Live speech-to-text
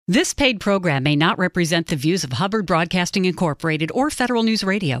This paid program may not represent the views of Hubbard Broadcasting Incorporated or Federal News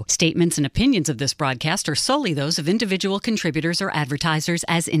Radio. Statements and opinions of this broadcast are solely those of individual contributors or advertisers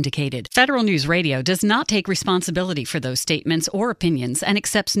as indicated. Federal News Radio does not take responsibility for those statements or opinions and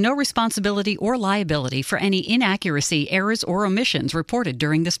accepts no responsibility or liability for any inaccuracy, errors, or omissions reported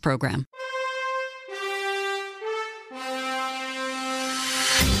during this program.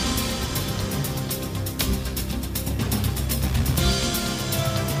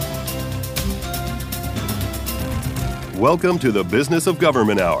 Welcome to the Business of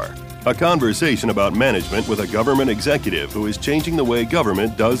Government Hour, a conversation about management with a government executive who is changing the way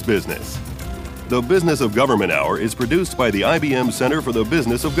government does business. The Business of Government Hour is produced by the IBM Center for the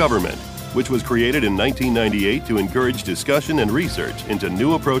Business of Government, which was created in 1998 to encourage discussion and research into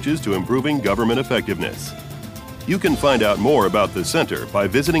new approaches to improving government effectiveness. You can find out more about the center by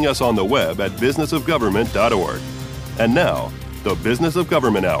visiting us on the web at businessofgovernment.org. And now, the Business of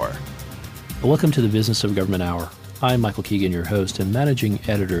Government Hour. Welcome to the Business of Government Hour. I'm Michael Keegan, your host and managing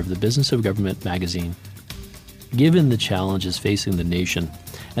editor of the Business of Government magazine. Given the challenges facing the nation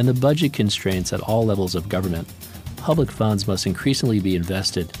and the budget constraints at all levels of government, public funds must increasingly be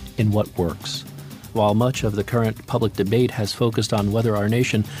invested in what works. While much of the current public debate has focused on whether our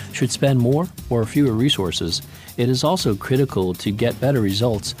nation should spend more or fewer resources, it is also critical to get better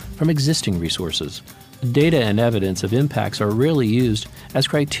results from existing resources. Data and evidence of impacts are rarely used as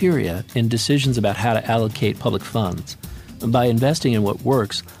criteria in decisions about how to allocate public funds. By investing in what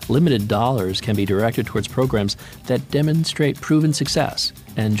works, limited dollars can be directed towards programs that demonstrate proven success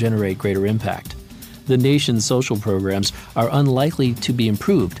and generate greater impact. The nation's social programs are unlikely to be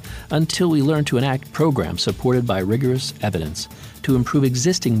improved until we learn to enact programs supported by rigorous evidence, to improve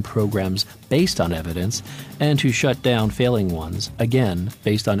existing programs based on evidence, and to shut down failing ones, again,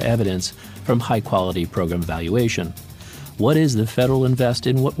 based on evidence from high-quality program evaluation. What is the Federal Invest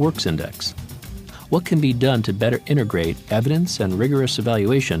in What Works Index? What can be done to better integrate evidence and rigorous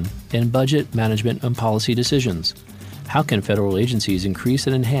evaluation in budget, management, and policy decisions? How can federal agencies increase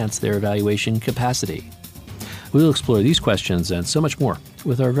and enhance their evaluation capacity? We'll explore these questions and so much more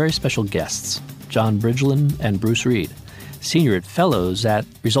with our very special guests, John Bridgeland and Bruce Reed, Senior Fellows at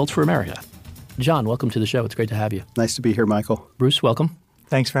Results for America. John, welcome to the show. It's great to have you. Nice to be here, Michael. Bruce, welcome.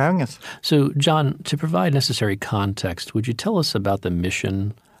 Thanks for having us. So, John, to provide necessary context, would you tell us about the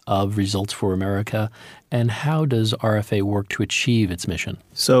mission of Results for America and how does RFA work to achieve its mission?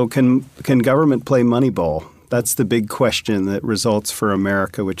 So can government play Moneyball? That's the big question that Results for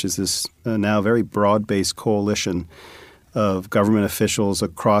America, which is this now very broad-based coalition of government officials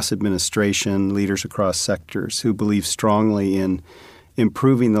across administration, leaders across sectors who believe strongly in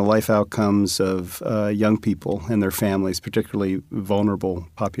improving the life outcomes of young people and their families, particularly vulnerable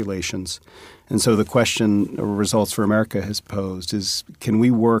populations. And so the question Results for America has posed is, can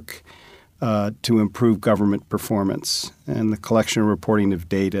we work to improve government performance and the collection and reporting of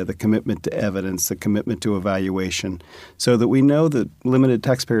data, the commitment to evidence, the commitment to evaluation, so that we know that limited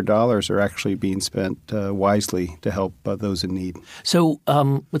taxpayer dollars are actually being spent wisely to help those in need. So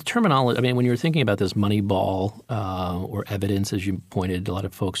with terminology, I mean, when you're thinking about this Moneyball or evidence, as you pointed, a lot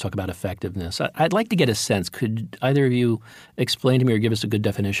of folks talk about effectiveness. I'd like to get a sense. Could either of you explain to me or give us a good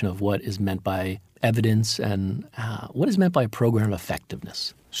definition of what is meant by evidence and what is meant by program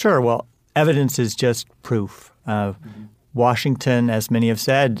effectiveness? Sure. Well, evidence is just proof. Washington, as many have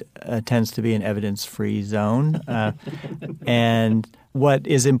said, tends to be an evidence-free zone. And what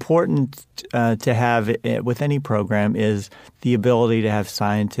is important to have with any program is the ability to have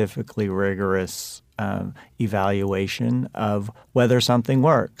scientifically rigorous evaluation of whether something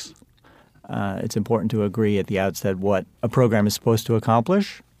works. It's important to agree at the outset what a program is supposed to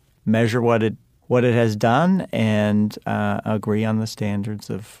accomplish, measure what it has done, and agree on the standards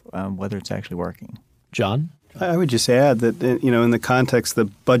of whether it's actually working. John? I would just add that, in the context, the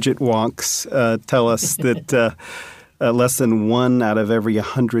budget wonks tell us that less than one out of every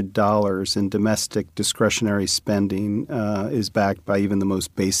 $100 in domestic discretionary spending is backed by even the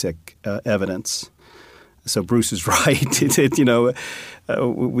most basic evidence. So Bruce is right.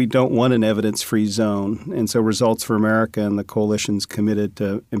 We don't want an evidence-free zone. And so Results for America and the coalition's committed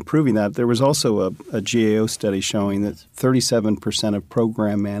to improving that. There was also a GAO study showing that 37% of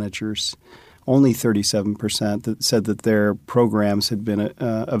program managers, only 37%, that said that their programs had been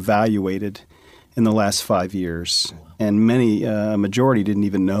evaluated in the last 5 years. And a majority didn't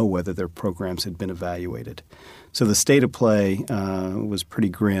even know whether their programs had been evaluated. So the state of play was pretty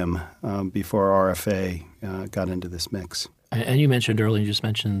grim before RFA got into this mix. And you mentioned earlier, you just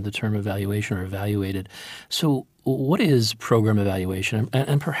mentioned the term evaluation or evaluated. So what is program evaluation?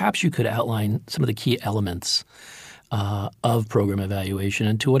 And perhaps you could outline some of the key elements of program evaluation,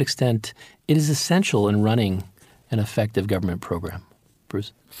 and to what extent it is essential in running an effective government program?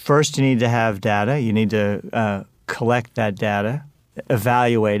 Bruce? First, you need to have data. You need to collect that data,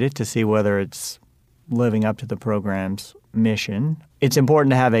 evaluate it to see whether it's living up to the program's mission. It's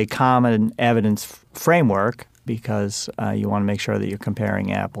important to have a common evidence framework because you want to make sure that you're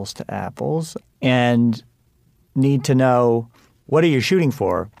comparing apples to apples, and need to know, what are you shooting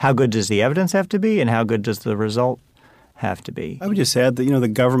for? How good does the evidence have to be, and how good does the result have to be? I would just add that, the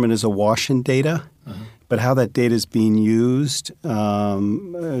government is awash in data, but how that data is being used,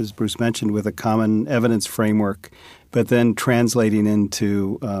 as Bruce mentioned, with a common evidence framework, but then translating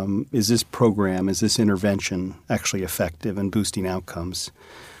into is this program, is this intervention actually effective in boosting outcomes?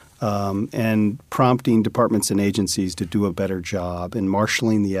 And prompting departments and agencies to do a better job in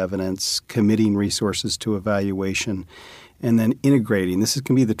marshaling the evidence, committing resources to evaluation, and then integrating. This is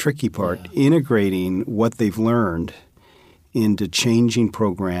going to be the tricky part, integrating what they've learned into changing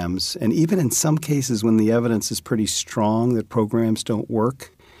programs. And even in some cases when the evidence is pretty strong that programs don't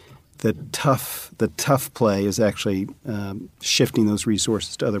work, the tough play is actually shifting those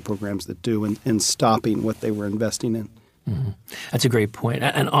resources to other programs that do and stopping what they were investing in. Mm-hmm. That's a great point.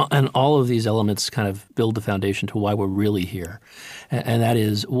 And all of these elements kind of build the foundation to why we're really here. And that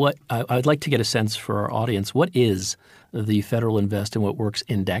is what I'd like to get a sense for our audience. What is the Federal Invest in What Works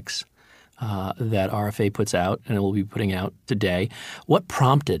Index that RFA puts out and it will be putting out today? What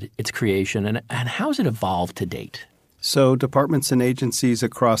prompted its creation and how has it evolved to date? So departments and agencies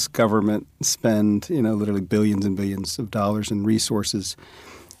across government spend, literally billions and billions of dollars in resources.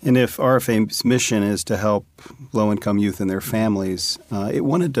 And if RFA's mission is to help low-income youth and their families, it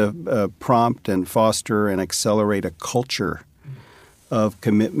wanted to prompt and foster and accelerate a culture of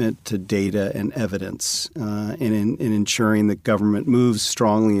commitment to data and evidence in ensuring that government moves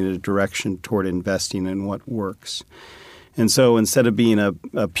strongly in a direction toward investing in what works. And so instead of being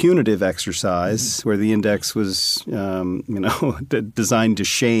a punitive exercise where the index was, designed to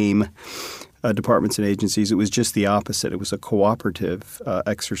shame departments and agencies, it was just the opposite. It was a cooperative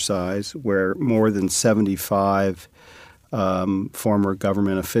exercise where more than 75 former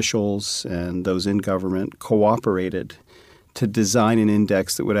government officials and those in government cooperated to design an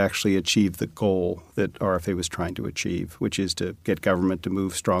index that would actually achieve the goal that RFA was trying to achieve, which is to get government to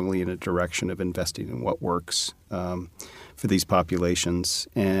move strongly in a direction of investing in what works for these populations.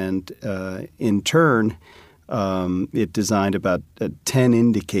 And in turn, it designed about 10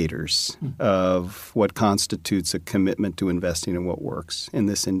 indicators of what constitutes a commitment to investing in what works in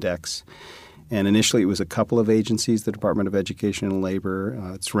this index. And initially it was a couple of agencies, the Department of Education and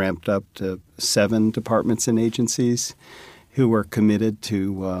Labor. It's ramped up to 7 departments and agencies who are committed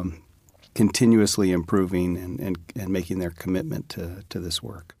to continuously improving and making their commitment to this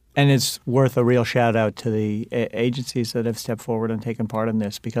work. And it's worth a real shout out to the agencies that have stepped forward and taken part in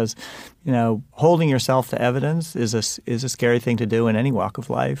this because, holding yourself to evidence is a scary thing to do in any walk of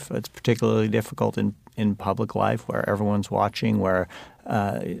life. It's particularly difficult in public life where everyone's watching, where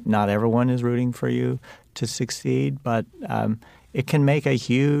not everyone is rooting for you to succeed, but it can make a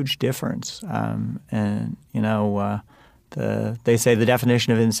huge difference. They say the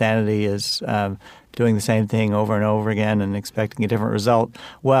definition of insanity is doing the same thing over and over again and expecting a different result.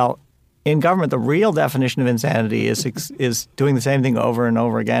 Well, in government, the real definition of insanity is doing the same thing over and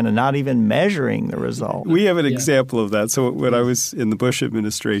over again and not even measuring the result. We have an example of that. So when I was in the Bush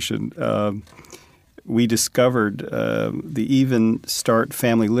administration, we discovered the Even Start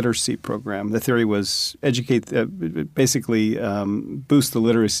Family Literacy Program. The theory was basically boost the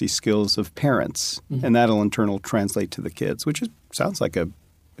literacy skills of parents, and that'll in turn translate to the kids, which sounds like a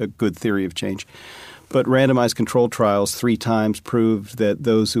good theory of change. But randomized controlled trials 3 times proved that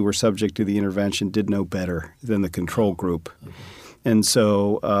those who were subject to the intervention did no better than the control group. Okay. And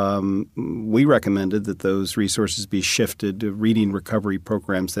so we recommended that those resources be shifted to reading recovery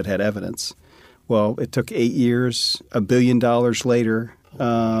programs that had evidence. Well, it took 8 years, $1 billion later.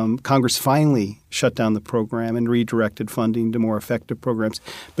 Congress finally shut down the program and redirected funding to more effective programs.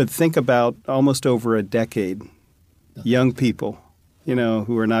 But think about almost over a decade, young people,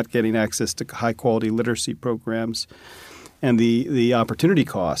 who are not getting access to high-quality literacy programs, and the opportunity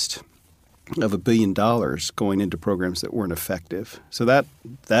cost of $1 billion going into programs that weren't effective. So that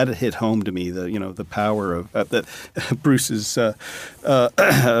hit home to me. The power of Bruce's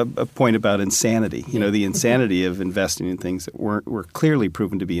point about insanity. The insanity of investing in things that were clearly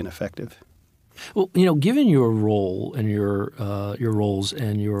proven to be ineffective. Well, given your role and your roles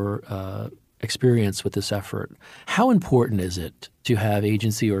and your experience with this effort, how important is it to have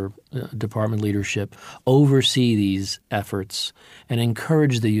agency or department leadership oversee these efforts and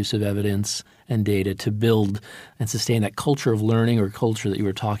encourage the use of evidence and data to build and sustain that culture of learning or culture that you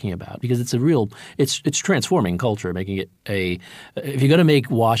were talking about? Because it's transforming culture, making it if you're going to make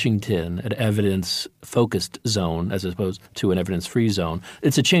Washington an evidence-focused zone as opposed to an evidence-free zone,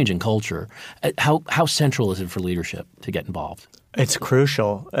 it's a change in culture. How central is it for leadership to get involved? It's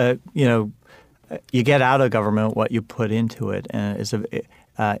crucial. You get out of government what you put into it, and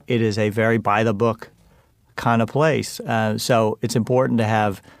it is a very by-the-book kind of place. So it's important to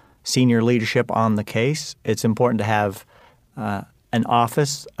have senior leadership on the case. It's important to have an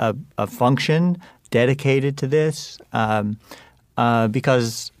office, a function dedicated to this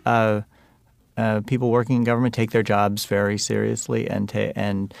because people working in government take their jobs very seriously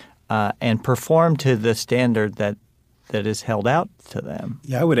and perform to the standard that is held out to them.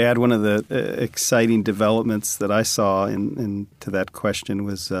 Yeah, I would add one of the exciting developments that I saw into that question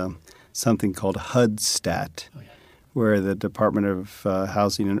was something called HUD-STAT, where the Department of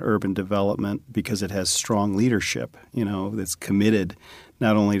Housing and Urban Development, because it has strong leadership, that's committed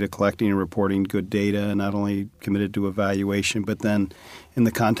not only to collecting and reporting good data, not only committed to evaluation, but then in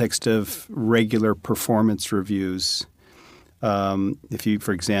the context of regular performance reviews.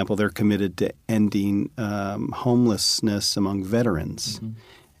 For example, they're committed to ending homelessness among veterans. Mm-hmm.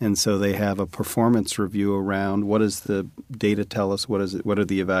 And so they have a performance review around what does the data tell us, what do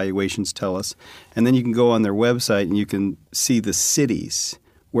the evaluations tell us. And then you can go on their website and you can see the cities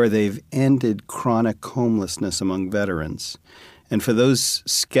where they've ended chronic homelessness among veterans. And for those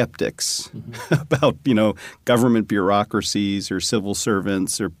skeptics about, government bureaucracies or civil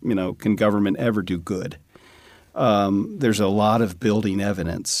servants or, can government ever do good? There's a lot of building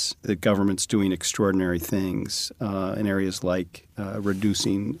evidence that government's doing extraordinary things in areas like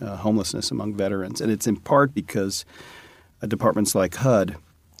reducing homelessness among veterans. And it's in part because departments like HUD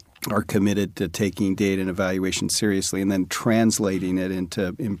are committed to taking data and evaluation seriously and then translating it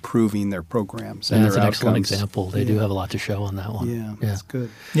into improving their programs and that's their an outcomes. Excellent example. They do have a lot to show on that one. Yeah, that's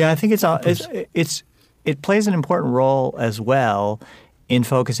good. Yeah, I think it plays an important role as well in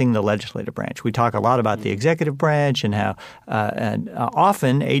focusing the legislative branch. We talk a lot about the executive branch and how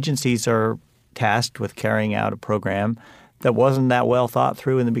often agencies are tasked with carrying out a program that wasn't that well thought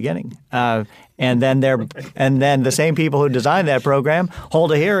through in the beginning. And then the same people who designed that program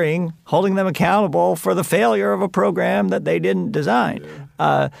hold a hearing holding them accountable for the failure of a program that they didn't design.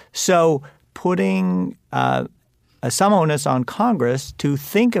 So putting some onus on Congress to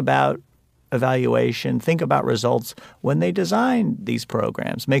think about evaluation, think about results when they design these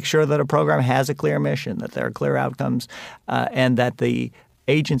programs. Make sure that a program has a clear mission, that there are clear outcomes, and that the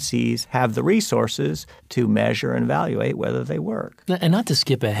agencies have the resources to measure and evaluate whether they work. And not to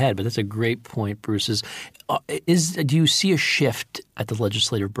skip ahead, but that's a great point, Bruce, do you see a shift at the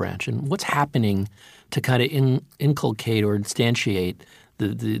legislative branch? And what's happening to kind of inculcate or instantiate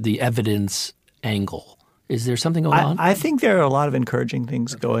the evidence angle? Is there something going on? I think there are a lot of encouraging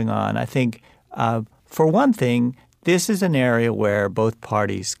things going on. I think, for one thing, this is an area where both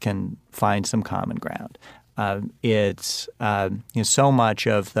parties can find some common ground. So much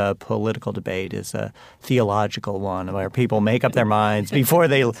of the political debate is a theological one, where people make up their minds before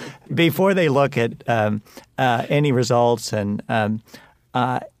they look at any results, and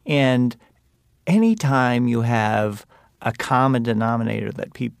any time you have a common denominator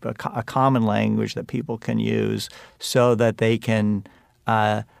a common language that people can use so that they can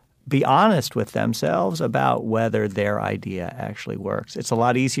be honest with themselves about whether their idea actually works. It's a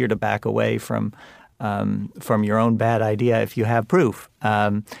lot easier to back away from your own bad idea if you have proof,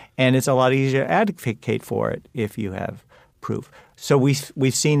 and it's a lot easier to advocate for it if you have proof. So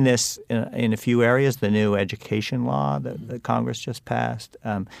we've seen this in a few areas. The new education law that Congress just passed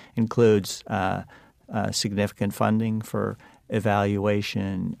includes significant funding for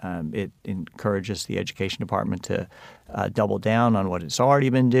evaluation. It encourages the education department to double down on what it's already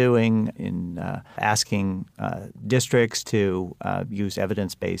been doing in asking districts to use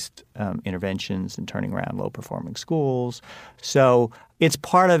evidence-based interventions in turning around low-performing schools. So it's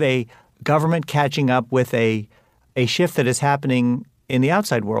part of a government catching up with a shift that is happening in the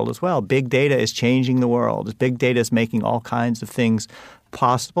outside world as well. Big data is changing the world. Big data is making all kinds of things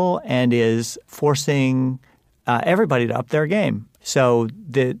possible and is forcing everybody to up their game. So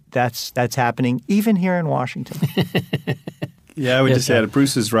that's happening even here in Washington. Yeah, I would just add,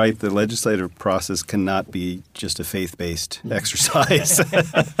 Bruce is right. The legislative process cannot be just a faith-based exercise.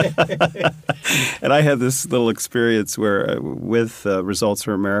 And I had this little experience where with Results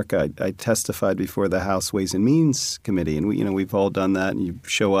for America, I testified before the House Ways and Means Committee. And we've all done that, and you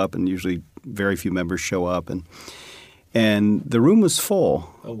show up, and usually very few members show up. And the room was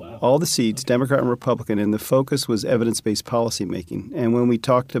full. Oh, wow. All the seats, Democrat and Republican, and the focus was evidence-based policymaking. And when we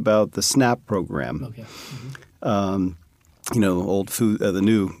talked about the SNAP program, Okay. Mm-hmm. Old food, the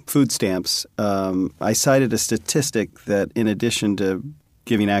new food stamps, I cited a statistic that in addition to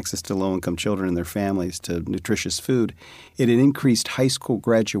giving access to low-income children and their families to nutritious food, it had increased high school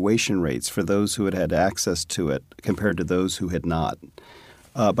graduation rates for those who had had access to it compared to those who had not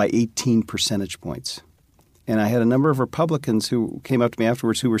by 18 percentage points. And I had a number of Republicans who came up to me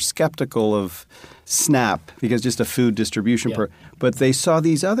afterwards who were skeptical of SNAP because just a food distribution but they saw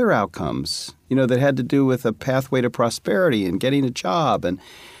these other outcomes, that had to do with a pathway to prosperity and getting a job,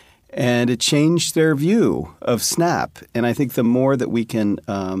 and it changed their view of SNAP. And I think the more that we can,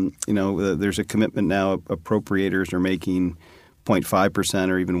 there's a commitment now, appropriators are making 0.5%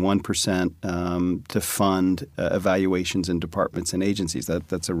 or even 1% to fund evaluations in departments and agencies.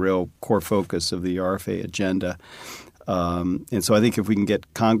 That's a real core focus of the RFA agenda. And so I think if we can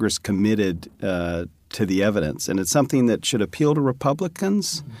get Congress committed to the evidence, and it's something that should appeal to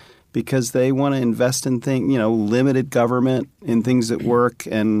Republicans because they want to invest in things, limited government in things that work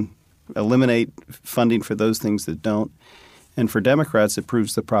and eliminate funding for those things that don't. And for Democrats, it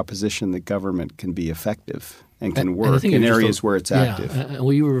proves the proposition that government can be effective and can work in areas where it's active.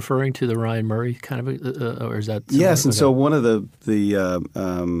 Were you referring to the Ryan Murray kind of, or is that? Yes, and so one of the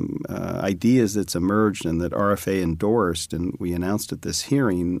ideas that's emerged and that RFA endorsed, and we announced at this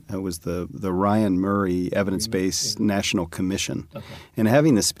hearing, was the Ryan Murray Evidence-Based National Commission. Okay. And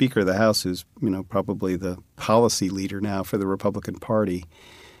having the Speaker of the House, who's probably the policy leader now for the Republican Party,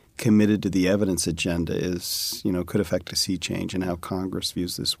 committed to the evidence agenda could affect a sea change in how Congress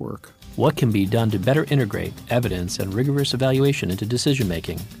views this work. What can be done to better integrate evidence and rigorous evaluation into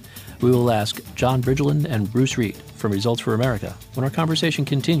decision-making? We will ask John Bridgeland and Bruce Reed from Results for America when our conversation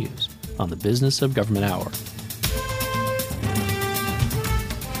continues on the Business of Government Hour.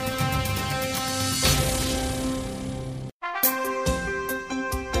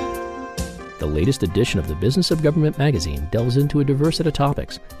 The latest edition of the Business of Government magazine delves into a diverse set of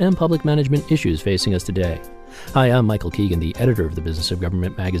topics and public management issues facing us today. Hi, I'm Michael Keegan, the editor of the Business of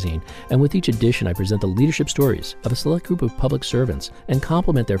Government magazine, and with each edition I present the leadership stories of a select group of public servants and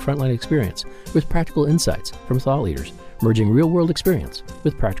complement their frontline experience with practical insights from thought leaders, merging real-world experience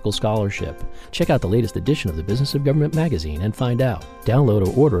with practical scholarship. Check out the latest edition of the Business of Government magazine and find out. Download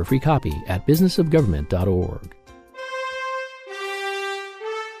or order a free copy at businessofgovernment.org.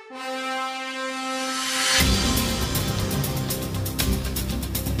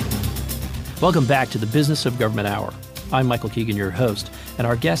 Welcome back to the Business of Government Hour. I'm Michael Keegan, your host, and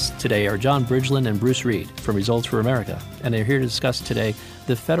our guests today are John Bridgeland and Bruce Reed from Results for America, and they're here to discuss today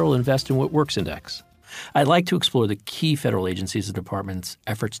the Federal Invest in What Works Index. I'd like to explore the key federal agencies and departments'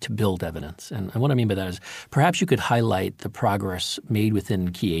 efforts to build evidence, and what I mean by that is perhaps you could highlight the progress made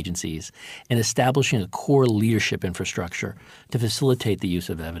within key agencies in establishing a core leadership infrastructure to facilitate the use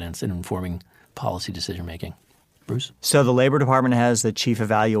of evidence in informing policy decision-making. Bruce? So the Labor Department has the Chief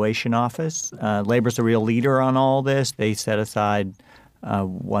Evaluation Office. Labor's the real leader on all this. They set aside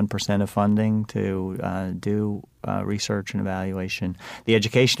 1% of funding to do research and evaluation. The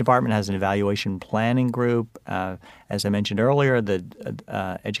Education Department has an evaluation planning group. As I mentioned earlier, the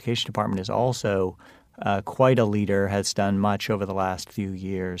Education Department is also quite a leader, has done much over the last few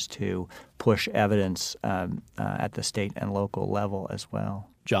years to push evidence at the state and local level as well.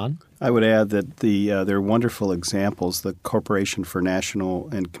 John? I would add that there are wonderful examples. The Corporation for National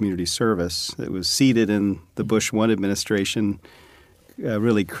and Community Service that was seeded in the Bush 1 administration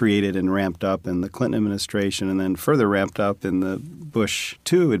really created and ramped up in the Clinton administration and then further ramped up in the Bush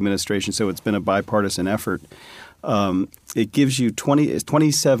 2 administration. So it's been a bipartisan effort. It gives you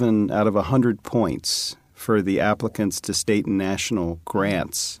 27 out of 100 points for the applicants to state and national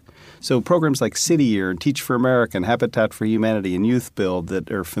grants. So programs like City Year and Teach for America and Habitat for Humanity and Youth Build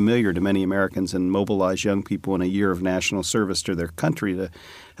that are familiar to many Americans and mobilize young people in a year of national service to their country to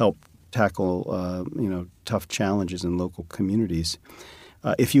help tackle tough challenges in local communities.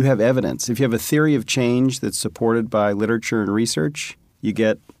 If you have evidence, if you have a theory of change that's supported by literature and research, you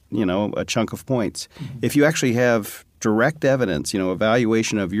get a chunk of points. Mm-hmm. If you actually have direct evidence,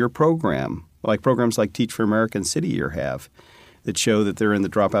 evaluation of your program, like programs like Teach for America and City Year have, that show that they're in the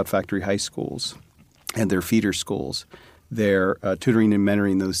dropout factory high schools and their feeder schools. They're tutoring and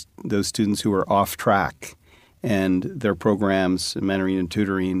mentoring those students who are off track, and their programs, mentoring and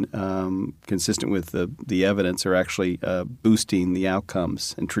tutoring, consistent with the evidence, are actually boosting the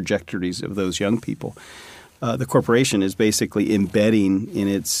outcomes and trajectories of those young people. the corporation is basically embedding in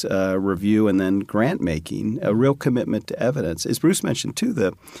its review and then grant making a real commitment to evidence. As Bruce mentioned, too,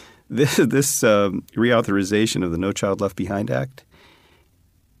 this reauthorization of the No Child Left Behind Act,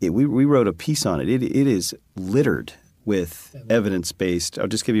 we wrote a piece on it. It is littered with evidence-based. I'll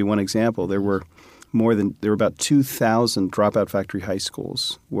just give you one example. There were about 2,000 dropout factory high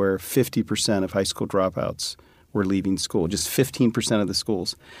schools where 50% of high school dropouts were leaving school, just 15% of the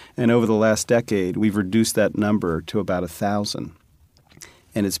schools. And over the last decade, we've reduced that number to about 1,000.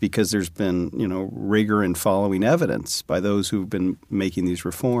 And it's because there's been, rigor in following evidence by those who've been making these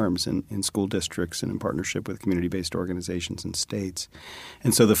reforms in school districts and in partnership with community-based organizations and states.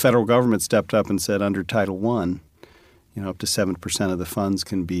 And so the federal government stepped up and said under Title I, up to 7% of the funds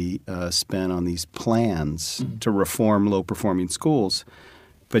can be spent on these plans to reform low-performing schools.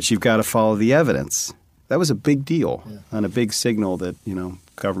 But you've got to follow the evidence. That was a big deal and a big signal that,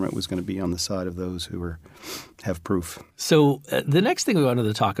 government was going to be on the side of those who have proof. So the next thing we wanted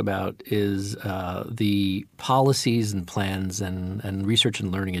to talk about is the policies and plans and research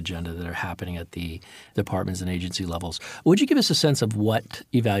and learning agenda that are happening at the departments and agency levels. Would you give us a sense of what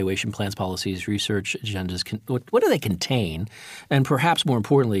evaluation plans, policies, research agendas what do they contain? And perhaps more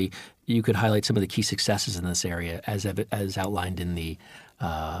importantly, you could highlight some of the key successes in this area as outlined in the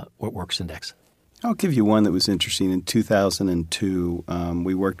What Works Index. I'll give you one that was interesting. In 2002,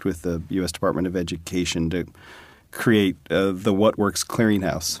 we worked with the U.S. Department of Education to create the What Works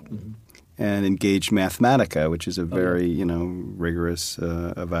Clearinghouse and engage Mathematica, which is a very rigorous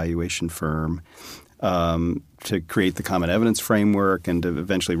evaluation firm, to create the Common Evidence Framework and to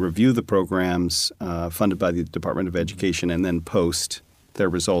eventually review the programs funded by the Department of Education and then post their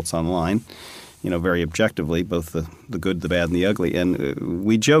results online. Very objectively, both the good, the bad, and the ugly. And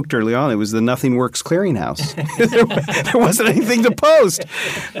we joked early on it was the Nothing Works Clearinghouse. There wasn't anything to post.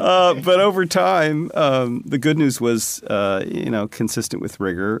 But over time, the good news was, consistent with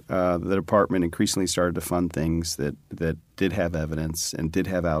rigor. The department increasingly started to fund things that did have evidence and did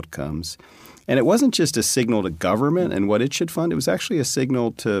have outcomes. And it wasn't just a signal to government and what it should fund. It was actually a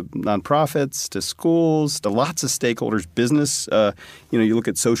signal to nonprofits, to schools, to lots of stakeholders, business. You look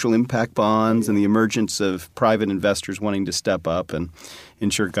at social impact bonds and the emergence of private investors wanting to step up and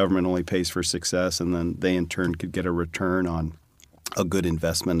ensure government only pays for success, and then they in turn could get a return on a good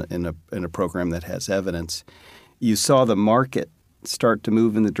investment in a program that has evidence. You saw the market start to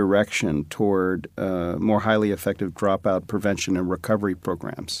move in the direction toward more highly effective dropout prevention and recovery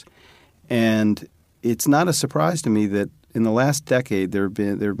programs. And it's not a surprise to me that in the last decade there have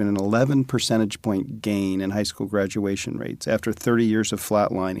been an 11 percentage point gain in high school graduation rates after 30 years of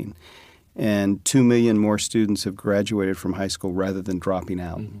flatlining, and 2 million more students have graduated from high school rather than dropping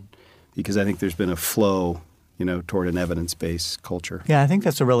out, because I think there's been a flow, toward an evidence-based culture. Yeah, I think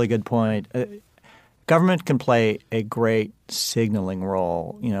that's a really good point. Government can play a great signaling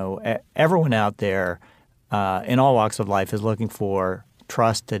role. Everyone out there in all walks of life is looking for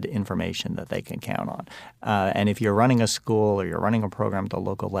trusted information that they can count on. And if you're running a school or you're running a program at the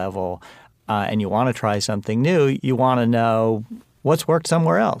local level and you want to try something new, you want to know what's worked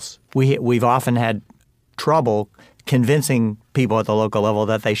somewhere else. We've often had trouble convincing people at the local level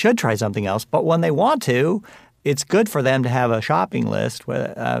that they should try something else, but when they want to, it's good for them to have a shopping list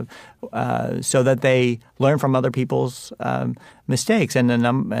so that they learn from other people's mistakes. And a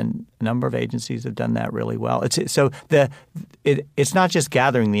number of agencies have done that really well. It's not just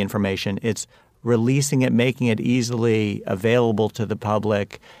gathering the information; it's releasing it, making it easily available to the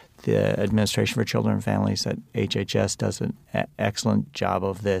public. The Administration for Children and Families at HHS does an excellent job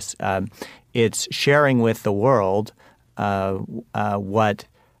of this. It's sharing with the world what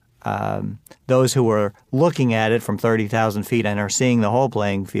those who are looking at it from 30,000 feet and are seeing the whole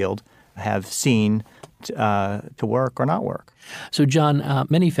playing field have seen to work or not work. So, John,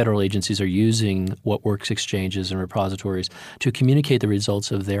 many federal agencies are using What Works exchanges and repositories to communicate the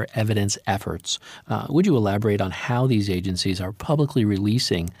results of their evidence efforts. Would you elaborate on how these agencies are publicly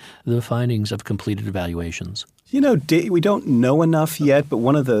releasing the findings of completed evaluations? We don't know enough yet, but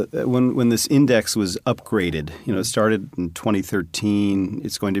one of the when this index was upgraded, it started in 2013.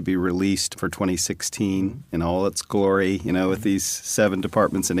 It's going to be released for 2016 in all its glory, with these 7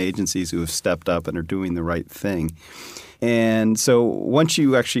 departments and agencies who have stepped up and are doing the right thing. And so once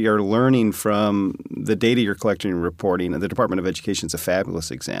you actually are learning from the data you're collecting and reporting, the Department of Education is a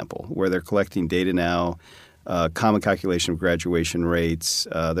fabulous example where they're collecting data now, common calculation of graduation rates,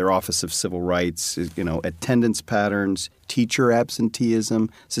 their Office of Civil Rights, attendance patterns, teacher absenteeism,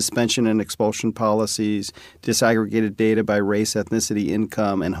 suspension and expulsion policies, disaggregated data by race, ethnicity,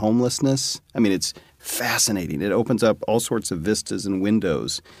 income, and homelessness. I mean, it's fascinating. It opens up all sorts of vistas and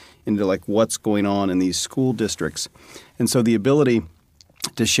windows into like what's going on in these school districts. And so the ability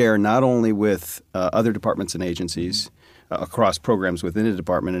to share not only with other departments and agencies across programs within a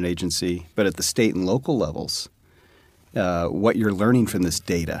department and agency, but at the state and local levels, what you're learning from this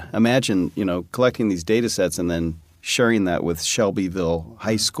data. Imagine, collecting these data sets and then sharing that with Shelbyville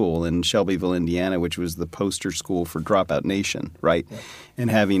High School in Shelbyville, Indiana, which was the poster school for Dropout Nation, right? Yeah. And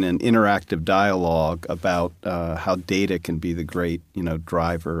having an interactive dialogue about how data can be the great,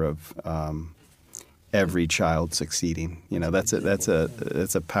 driver of every child succeeding. That's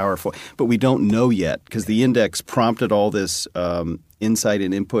a powerful. But we don't know yet because the index prompted all this insight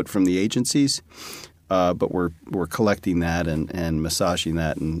and input from the agencies. But we're collecting that and massaging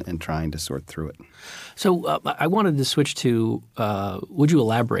that and trying to sort through it. So I wanted to switch to would you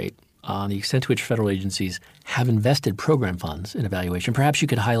elaborate on the extent to which federal agencies have invested program funds in evaluation? Perhaps you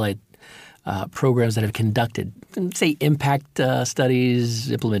could highlight programs that have conducted, say, impact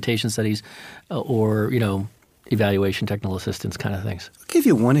studies, implementation studies, or evaluation, technical assistance kind of things. I'll give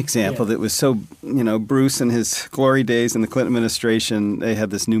you one example that was so, Bruce in his glory days in the Clinton administration, they had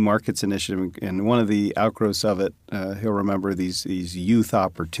this New Markets Initiative, and one of the outgrowths of it, he'll remember these youth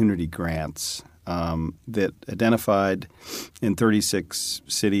opportunity grants that identified in 36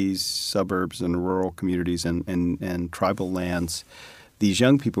 cities, suburbs, and rural communities and tribal lands. These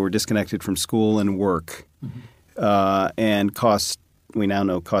young people were disconnected from school and work and we now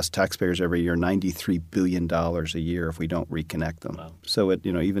know cost taxpayers every year $93 billion a year if we don't reconnect them. Wow. So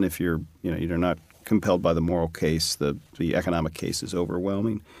even if you're not compelled by the moral case, the economic case is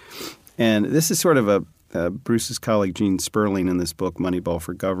overwhelming. And this is sort of Bruce's colleague Gene Sperling in this book Moneyball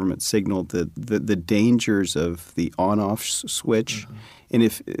for Government signaled the dangers of the on-off switch, and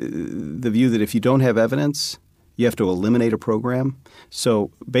if the view that if you don't have evidence, you have to eliminate a program.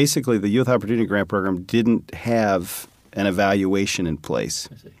 So basically, the Youth Opportunity Grant Program didn't have an evaluation in place.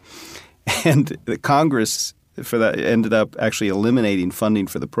 And the Congress for that ended up actually eliminating funding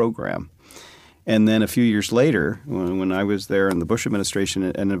for the program. And then a few years later, when I was there in the Bush administration,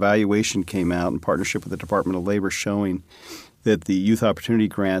 an evaluation came out in partnership with the Department of Labor showing that the Youth Opportunity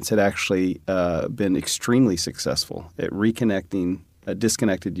Grants had actually been extremely successful at reconnecting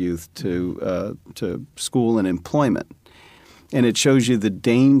disconnected youth to school and employment. And it shows you the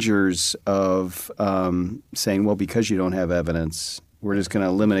dangers of saying, well, because you don't have evidence, we're just going to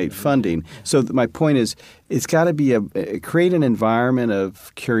eliminate funding. So my point is it's got to be create an environment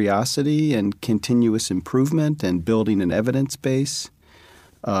of curiosity and continuous improvement and building an evidence base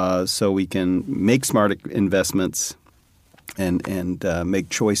so we can make smart investments and make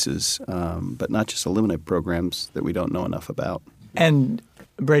choices, but not just eliminate programs that we don't know enough about. And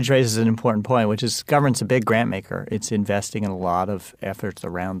Bridge raises an important point, which is government's a big grant maker. It's investing in a lot of efforts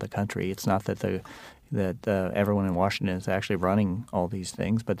around the country. It's not that everyone in Washington is actually running all these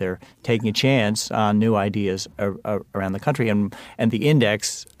things, but they're taking a chance on new ideas around the country. And the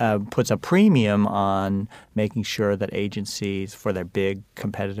index puts a premium on making sure that agencies, for their big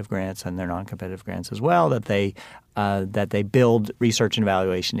competitive grants and their non-competitive grants as well, that they build research and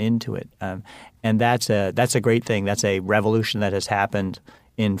evaluation into it. And that's a great thing. That's a revolution that has happened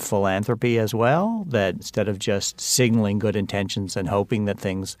in philanthropy as well, that instead of just signaling good intentions and hoping that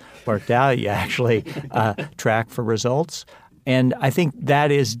things worked out, you actually track for results. And I think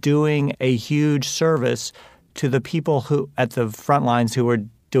that is doing a huge service to the people who at the front lines who are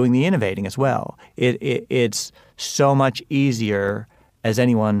doing the innovating as well. It's so much easier, as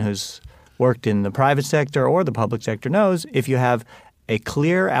anyone who's worked in the private sector or the public sector knows, if you have a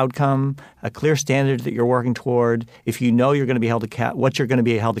clear outcome, a clear standard that you're working toward, if you know you're going to be what you're going to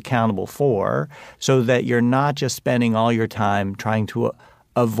be held accountable for, so that you're not just spending all your time trying to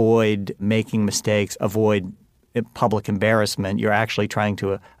avoid making mistakes, avoid public embarrassment. You're actually trying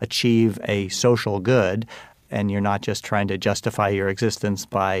to achieve a social good, and you're not just trying to justify your existence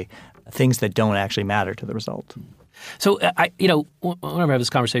by things that don't actually matter to the result. So, whenever I have this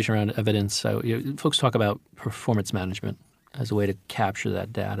conversation around evidence, folks talk about performance management as a way to capture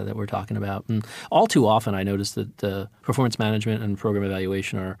that data that we're talking about. And all too often I notice that the performance management and program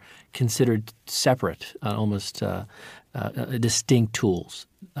evaluation are considered separate, almost distinct tools.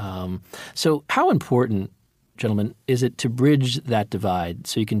 So how important, gentlemen, is it to bridge that divide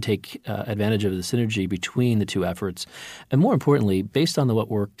so you can take advantage of the synergy between the two efforts? And more importantly, based on the What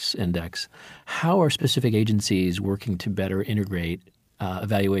Works Index, how are specific agencies working to better integrate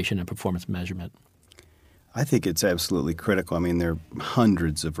evaluation and performance measurement? I think it's absolutely critical. I mean, there are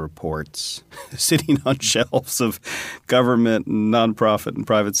hundreds of reports sitting on shelves of government, and nonprofit, and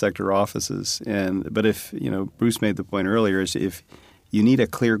private sector offices. But if Bruce made the point earlier, is if you need a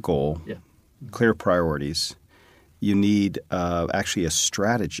clear goal, clear priorities, you need actually a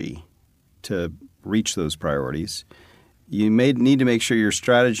strategy to reach those priorities. You need to make sure your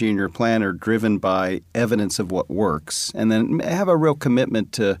strategy and your plan are driven by evidence of what works, and then have a real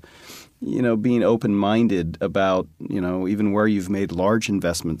commitment to, being open-minded about, even where you've made large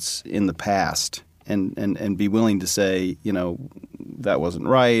investments in the past, and be willing to say, that wasn't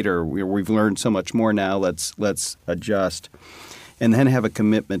right, or we've learned so much more now. Let's adjust, and then have a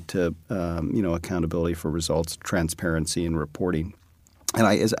commitment to, accountability for results, transparency, and reporting. And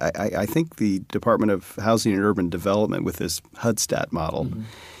I think the Department of Housing and Urban Development with this HUD-STAT model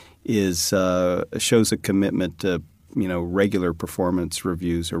shows a commitment to regular performance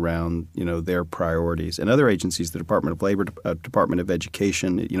reviews around their priorities. And other agencies, the Department of Labor, Department of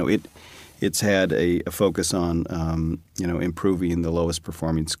Education, it's had a focus on improving the lowest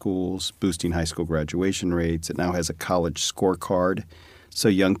performing schools, boosting high school graduation rates. It now has a college scorecard, so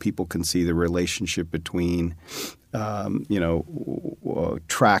young people can see the relationship between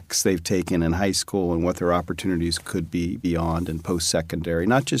tracks they've taken in high school and what their opportunities could be beyond and post-secondary,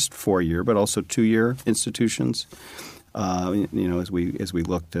 not just 4-year but also 2-year institutions. As we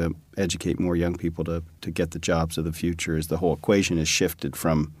look to educate more young people to get the jobs of the future, as the whole equation is shifted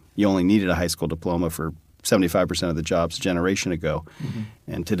from you only needed a high school diploma for 75% of the jobs a generation ago,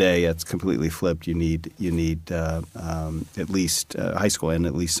 and today it's completely flipped. You need at least high school and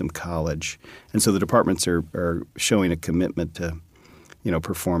at least some college, and so the departments are showing a commitment to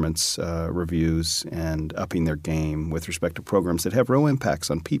performance reviews and upping their game with respect to programs that have real impacts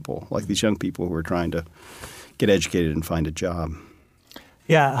on people, like these young people who are trying to get educated and find a job.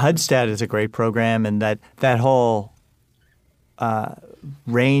 Yeah, HUD-STAT is a great program, and that whole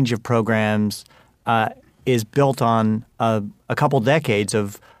range of programs is built on a couple decades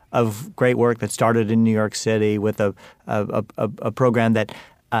of great work that started in New York City with a program that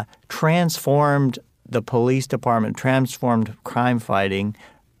transformed the police department, transformed crime fighting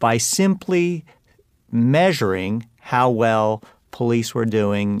by simply measuring how well police were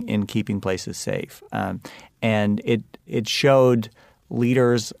doing in keeping places safe. And it showed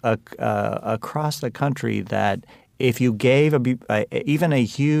leaders across the country that if you gave even a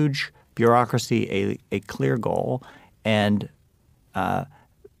huge bureaucracy a clear goal and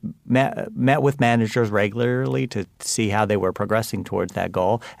met with managers regularly to see how they were progressing towards that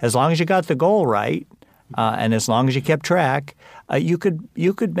goal, as long as you got the goal right and as long as you kept track, you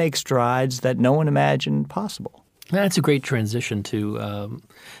could make strides that no one imagined possible. That's a great transition to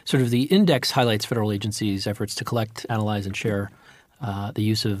sort of the index highlights federal agencies' efforts to collect, analyze, and share the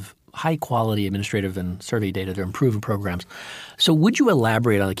use of high-quality administrative and survey data to improve programs. So would you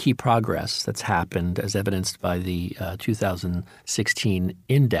elaborate on the key progress that's happened as evidenced by the 2016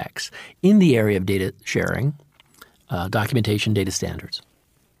 index in the area of data sharing, documentation, data standards?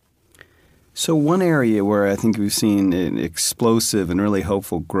 So one area where I think we've seen an explosive and really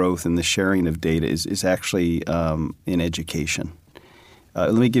hopeful growth in the sharing of data is actually in education.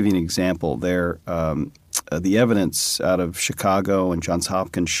 Let me give you an example there. The evidence out of Chicago and Johns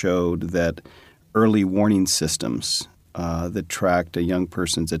Hopkins showed that early warning systems that tracked a young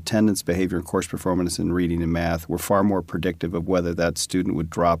person's attendance, behavior, and course performance in reading and math were far more predictive of whether that student would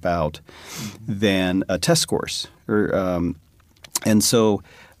drop out than test scores. And so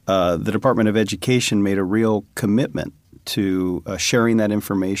the Department of Education made a real commitment to sharing that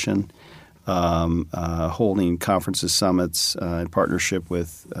information, holding conferences, summits in partnership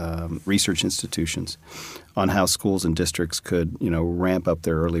with research institutions on how schools and districts could, ramp up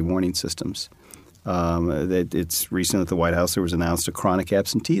their early warning systems. It's recent at the White House there was announced a chronic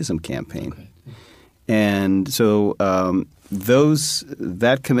absenteeism campaign. Okay. And so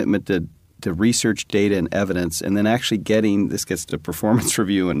that commitment to research data and evidence, and then actually this gets to performance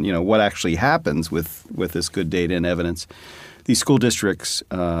review and what actually happens with this good data and evidence. These school districts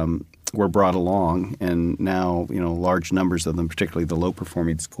were brought along, and now large numbers of them, particularly the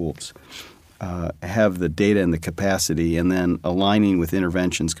low-performing schools, have the data and the capacity, and then aligning with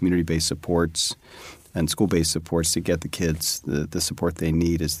interventions, community-based supports, and school-based supports to get the kids the support they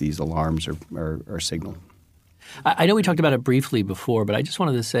need as these alarms are signaled. I know we talked about it briefly before, but I just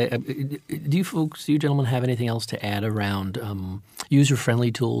wanted to say, do you gentlemen have anything else to add around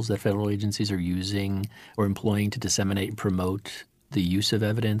user-friendly tools that federal agencies are using or employing to disseminate and promote the use of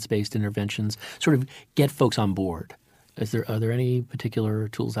evidence-based interventions, sort of get folks on board? Are there any particular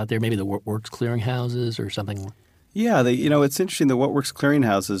tools out there, maybe the What Works clearinghouses or something? Yeah, it's interesting. The What Works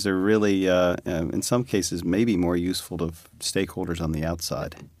clearinghouses are really, in some cases, maybe more useful to stakeholders on the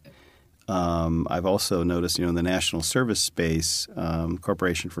outside. I've also noticed, in the national service space,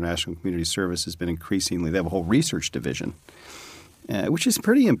 Corporation for National Community Service has been increasingly – they have a whole research division. which is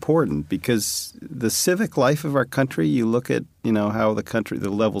pretty important because the civic life of our country, you look at, how the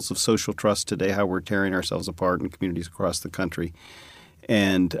levels of social trust today, how we're tearing ourselves apart in communities across the country.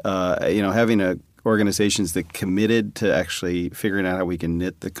 And, having organizations that committed to actually figuring out how we can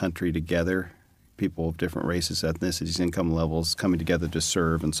knit the country together, people of different races, ethnicities, income levels coming together to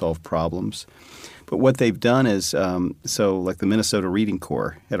serve and solve problems. But what they've done is, like the Minnesota Reading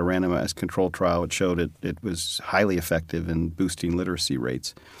Corps had a randomized control trial. It showed it was highly effective in boosting literacy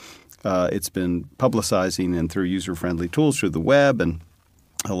rates. It's been publicizing and through user-friendly tools through the web and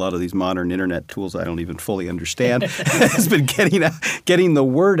a lot of these modern internet tools I don't even fully understand has been getting the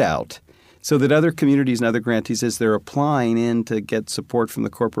word out so that other communities and other grantees, as they're applying in to get support from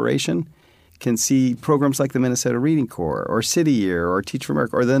the corporation, can see programs like the Minnesota Reading Corps or City Year or Teach for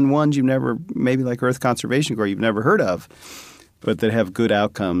America or then ones you've never – maybe like Earth Conservation Corps you've never heard of, but that have good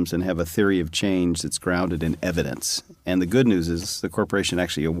outcomes and have a theory of change that's grounded in evidence. And the good news is the corporation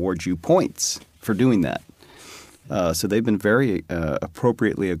actually awards you points for doing that. So they've been very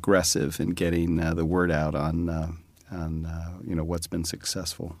appropriately aggressive in getting the word out on what's been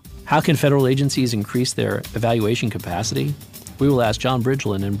successful. How can federal agencies increase their evaluation capacity? We will ask John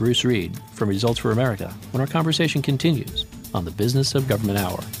Bridgeland and Bruce Reed from Results for America when our conversation continues on the Business of Government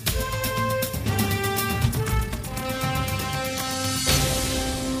Hour.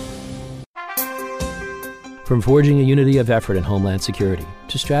 From forging a unity of effort in Homeland Security,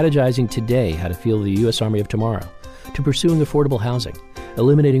 to strategizing today how to field the U.S. Army of tomorrow, to pursuing affordable housing,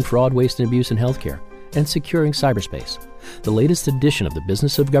 eliminating fraud, waste, and abuse in healthcare, and securing cyberspace, the latest edition of the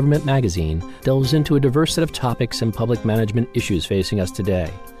Business of Government magazine delves into a diverse set of topics and public management issues facing us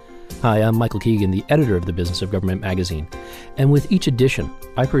today. Hi, I'm Michael Keegan, the editor of the Business of Government magazine, and with each edition,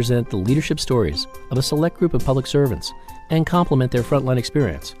 I present the leadership stories of a select group of public servants and complement their frontline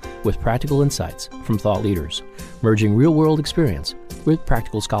experience with practical insights from thought leaders, merging real-world experience with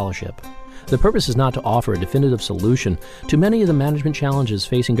practical scholarship. The purpose is not to offer a definitive solution to many of the management challenges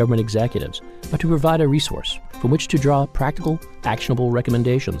facing government executives, but to provide a resource from which to draw practical, actionable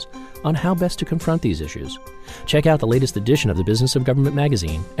recommendations on how best to confront these issues. Check out the latest edition of the Business of Government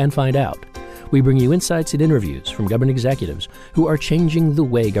magazine and find out. We bring you insights and interviews from government executives who are changing the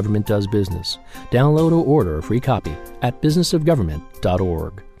way government does business. Download or order a free copy at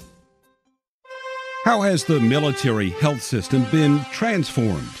businessofgovernment.org. How has the military health system been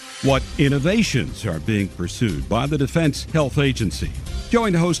transformed? What innovations are being pursued by the Defense Health Agency?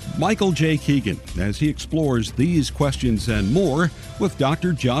 Join host Michael J. Keegan as he explores these questions and more with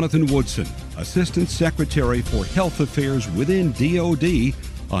Dr. Jonathan Woodson, Assistant Secretary for Health Affairs within DOD,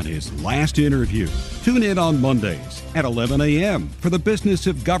 on his last interview. Tune in on Mondays at 11 a.m. for the Business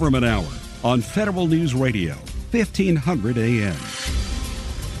of Government Hour on Federal News Radio, 1500 a.m.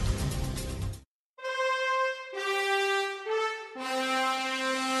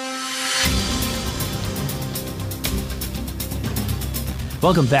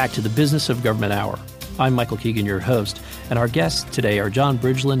 Welcome back to the Business of Government Hour. I'm Michael Keegan, your host, and our guests today are John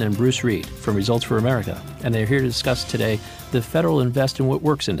Bridgeland and Bruce Reed from Results for America, and they're here to discuss today the Federal Invest in What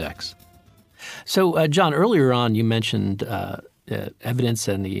Works Index. So, John, earlier on you mentioned evidence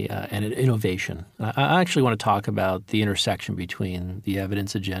and innovation. I actually want to talk about the intersection between the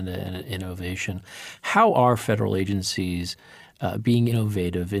evidence agenda and innovation. How are federal agencies being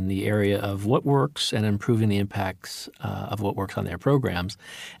innovative in the area of what works and improving the impacts of what works on their programs?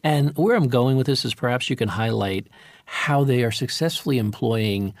 And where I'm going with this is perhaps you can highlight how they are successfully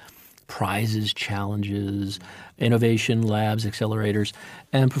employing prizes, challenges, innovation labs, accelerators,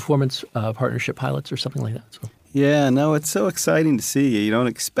 and performance partnership pilots or something like that. So. Yeah, no, it's so exciting to see. You don't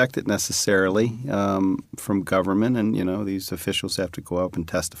expect it necessarily from government, and these officials have to go up and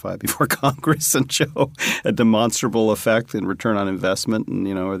testify before Congress and show a demonstrable effect in return on investment, and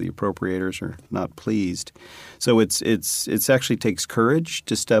or the appropriators are not pleased. So it's actually takes courage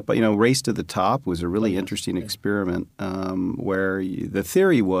to step. Race to the Top was a really interesting experiment where the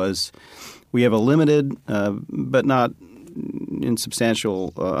theory was we have a limited but not insubstantial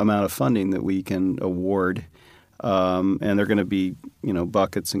amount of funding that we can award. And they're going to be,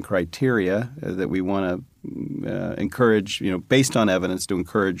 buckets and criteria that we want to encourage, based on evidence, to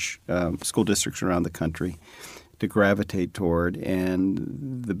encourage school districts around the country to gravitate toward.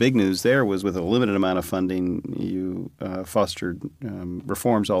 And the big news there was with a limited amount of funding, you fostered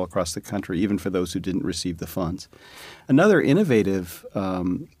reforms all across the country, even for those who didn't receive the funds. Another innovative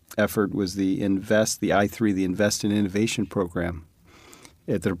effort was the I3, the Invest in Innovation program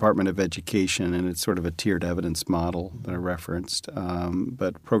at the Department of Education, and it's sort of a tiered evidence model that I referenced.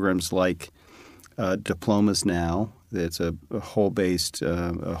 But programs like Diplomas Now, it's a whole-based,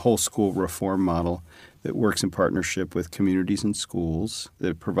 a whole school reform model that works in partnership with communities and schools,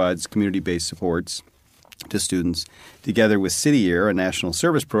 that provides community-based supports to students, together with City Year, a national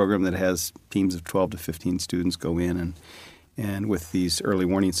service program that has teams of 12 to 15 students go in and with these early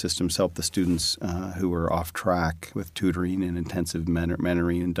warning systems help the students who are off track with tutoring and intensive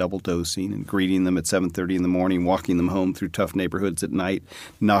mentoring and double dosing and greeting them at 7:30 in the morning, walking them home through tough neighborhoods at night,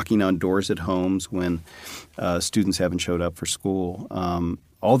 knocking on doors at homes when students haven't showed up for school.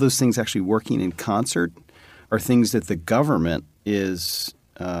 All those things actually working in concert are things that the government is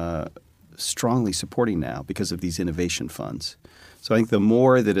strongly supporting now because of these innovation funds. So I think the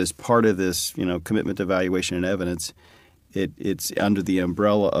more that is part of this, commitment to evaluation and evidence, it's under the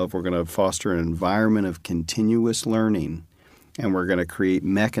umbrella of we're going to foster an environment of continuous learning, and we're going to create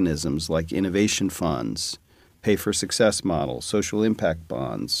mechanisms like innovation funds, pay for success models, social impact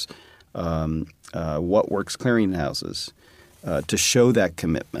bonds, what works clearinghouses. To show that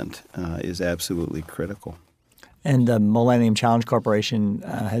commitment is absolutely critical. And the Millennium Challenge Corporation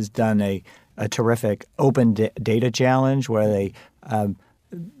has done a terrific open data challenge where they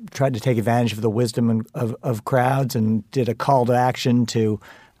tried to take advantage of the wisdom of crowds and did a call to action to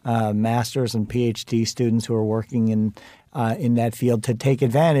master's and PhD students who are working in that field to take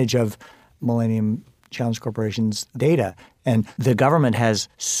advantage of Millennium Challenge Corporation's data. And the government has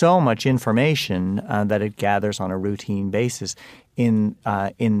so much information that it gathers on a routine basis. In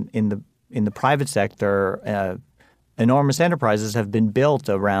the private sector, enormous enterprises have been built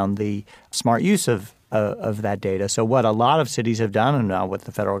around the smart use of that data. So what a lot of cities have done, and now what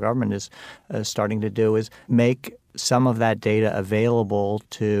the federal government is starting to do, is make some of that data available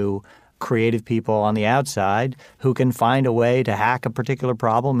to creative people on the outside who can find a way to hack a particular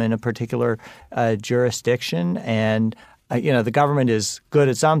problem in a particular jurisdiction. And the government is good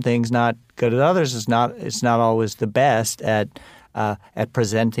at some things, not good at others. It's not always the best at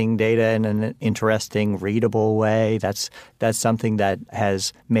presenting data in an interesting, readable way. That's something that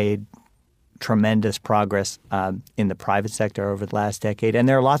has made tremendous progress in the private sector over the last decade. And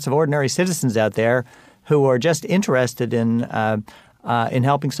there are lots of ordinary citizens out there who are just interested in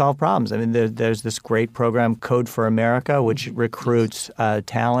helping solve problems. I mean, there's this great program, Code for America, which recruits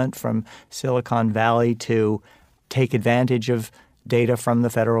talent from Silicon Valley to take advantage of data from the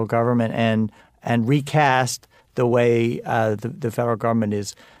federal government and recast the way the federal government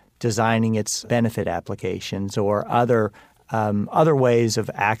is designing its benefit applications or other ways of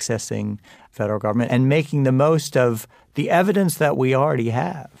accessing federal government and making the most of the evidence that we already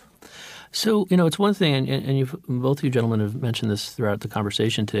have. So, it's one thing, and both of you gentlemen have mentioned this throughout the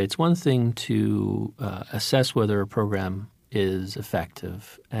conversation today. It's one thing to assess whether a program is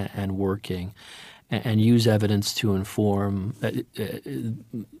effective and working and use evidence to inform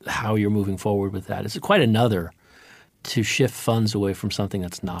how you're moving forward with that. It's quite another to shift funds away from something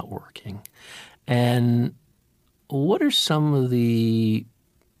that's not working. And what are some of the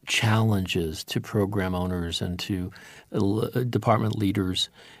challenges to program owners and to department leaders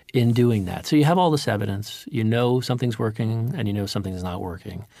in doing that? So you have all this evidence, something's working and something's not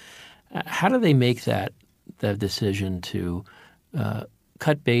working. How do they make that decision to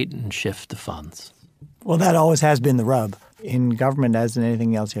cut bait and shift the funds? Well, that always has been the rub. In government, as in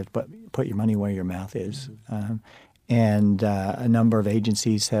anything else, you have to put your money where your mouth is. And a number of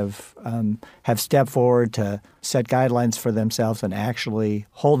agencies have stepped forward to set guidelines for themselves and actually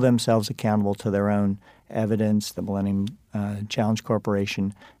hold themselves accountable to their own evidence. The Millennium Challenge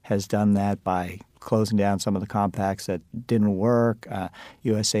Corporation has done that by closing down some of the compacts that didn't work.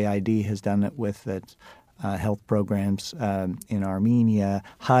 USAID has done it with its health programs in Armenia.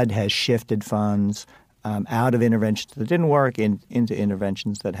 HUD has shifted funds out of interventions that didn't work into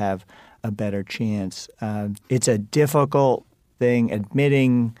interventions that have a better chance. It's a difficult thing.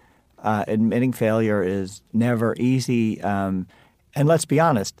 Admitting failure is never easy. And let's be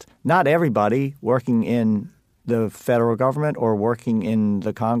honest, not everybody working in the federal government or working in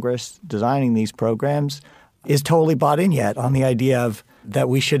the Congress designing these programs is totally bought in yet on the idea of that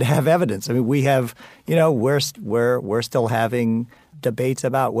we should have evidence. I mean, we have, we're still having debates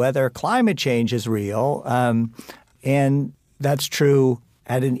about whether climate change is real, and that's true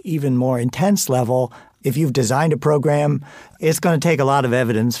at an even more intense level. If you've designed a program, it's going to take a lot of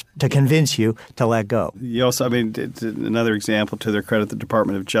evidence to convince you to let go. You also, another example to their credit, the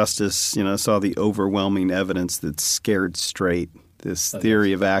Department of Justice, saw the overwhelming evidence that scared straight this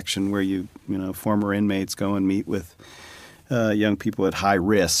theory of action where former inmates go and meet with young people at high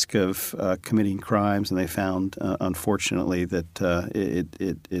risk of committing crimes, and they found, unfortunately, that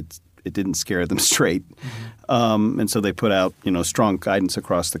it didn't scare them straight. Mm-hmm. And so they put out, strong guidance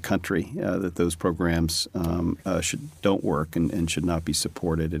across the country that those programs don't work and should not be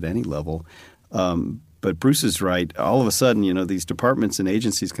supported at any level. But Bruce is right. All of a sudden, these departments and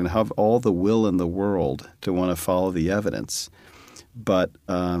agencies can have all the will in the world to want to follow the evidence. But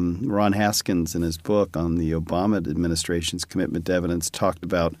Ron Haskins, in his book on the Obama administration's commitment to evidence, talked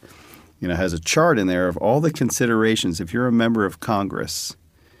about, has a chart in there of all the considerations. If you're a member of Congress,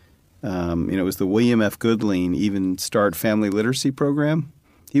 it was the William F. Goodline Even Start Family Literacy Program.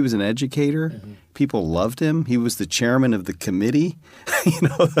 He was an educator. Mm-hmm. People loved him. He was the chairman of the committee.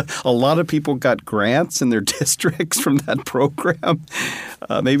 A lot of people got grants in their districts from that program.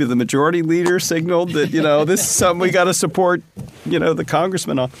 Maybe the majority leader signaled that, this is something we got to support, the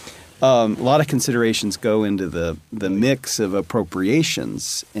congressman on. A lot of considerations go into the mix of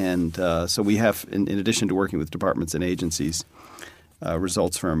appropriations. And so we have, in addition to working with departments and agencies,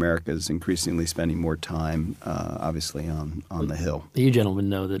 Results for America is increasingly spending more time, obviously, on the Hill. You gentlemen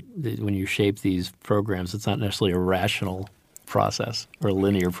know that when you shape these programs, it's not necessarily a rational process or a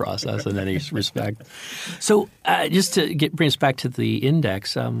linear process in any respect. So just to bring us back to the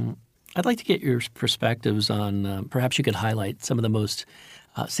index, I'd like to get your perspectives on perhaps you could highlight some of the most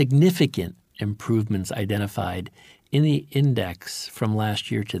significant improvements identified in the index from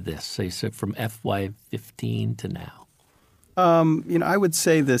last year to this, say so from FY15 to now. I would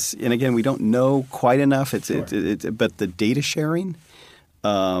say this, and again, we don't know quite enough. But the data sharing,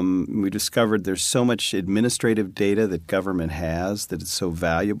 we discovered there's so much administrative data that government has that it's so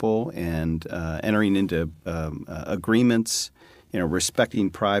valuable, and entering into agreements, respecting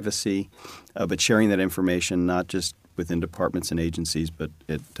privacy, but sharing that information not just within departments and agencies, but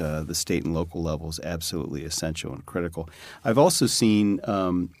at the state and local level is absolutely essential and critical. I've also seen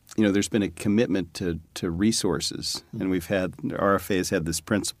there's been a commitment to resources, and RFA has had this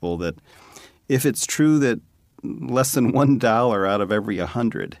principle that if it's true that less than $1 out of every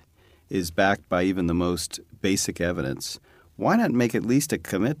 100 is backed by even the most basic evidence, why not make at least a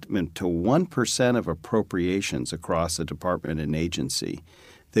commitment to 1% of appropriations across a department and agency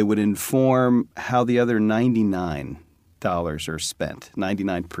that would inform how the other $99 are spent,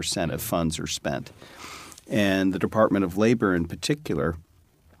 99% of funds are spent. And the Department of Labor in particular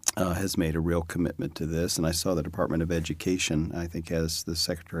has made a real commitment to this. And I saw the Department of Education, I think, the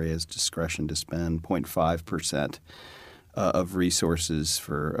Secretary has discretion to spend 0.5% of resources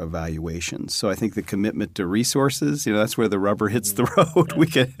for evaluations. So I think the commitment to resources, that's where the rubber hits the road. We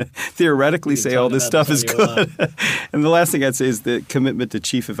can theoretically say all this stuff is good. And the last thing I'd say is the commitment to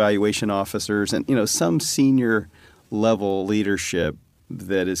chief evaluation officers and, some senior level leadership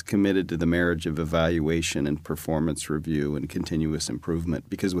that is committed to the marriage of evaluation and performance review and continuous improvement.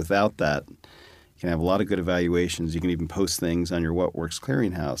 Because without that, you can have a lot of good evaluations. You can even post things on your What Works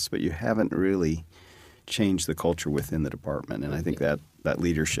clearinghouse, but you haven't really changed the culture within the department. And I think that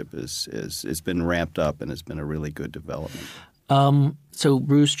leadership is been ramped up and has been a really good development. So,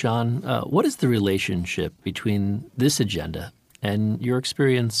 Bruce, John, what is the relationship between this agenda and your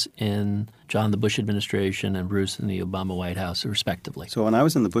experience in John, the Bush administration, and Bruce in the Obama White House, respectively? So when I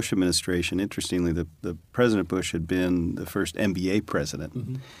was in the Bush administration, interestingly, the President Bush had been the first MBA president.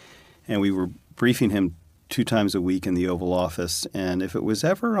 Mm-hmm. And we were briefing him 2 times a week in the Oval Office. And if it was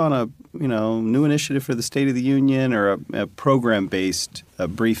ever on a new initiative for the State of the Union or a program-based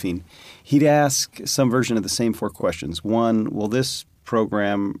briefing, he'd ask some version of the same 4 questions. 1, will this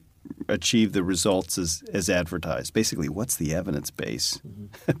program achieve the results as advertised? Basically, what's the evidence base?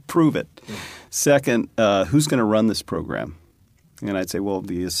 Mm-hmm. Prove it. Yeah. Second, who's going to run this program? And I'd say, well,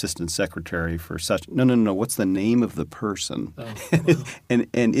 the assistant secretary for such. No. What's the name of the person? Oh, wow.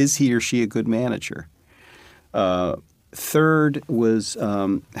 and is he or she a good manager? Third was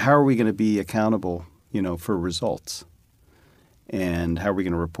how are we going to be accountable, for results? And how are we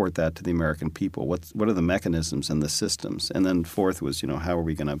going to report that to the American people? What are the mechanisms and the systems? And then fourth was, how are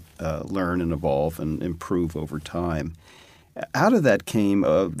we going to learn and evolve and improve over time? Out of that came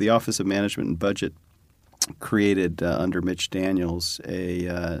the Office of Management and Budget created under Mitch Daniels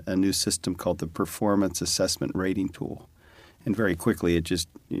a new system called the Performance Assessment Rating Tool. And very quickly,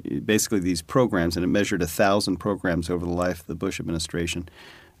 basically these programs, and it measured 1,000 programs over the life of the Bush administration.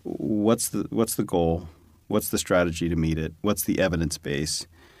 What's the goal? What's the strategy to meet it? What's the evidence base?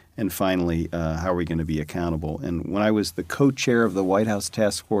 And finally, how are we going to be accountable? And when I was the co-chair of the White House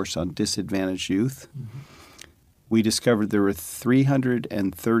Task Force on Disadvantaged Youth, mm-hmm. we discovered there were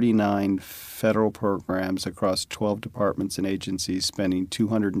 339 federal programs across 12 departments and agencies spending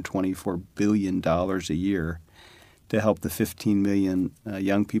 $224 billion a year to help the 15 million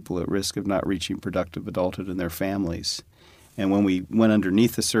young people at risk of not reaching productive adulthood and their families. And when we went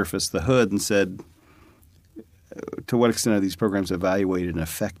underneath the surface, the hood, and said, to what extent are these programs evaluated and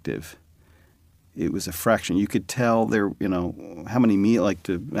effective? it was a fraction. You could tell there, how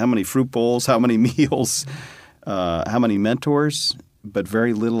many fruit bowls, how many meals, how many mentors, but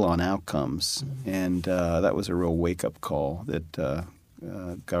very little on outcomes. And that was a real wake-up call that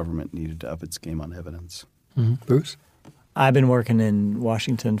government needed to up its game on evidence. Mm-hmm. Bruce? I've been working in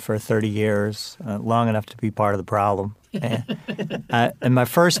Washington for 30 years, long enough to be part of the problem. And my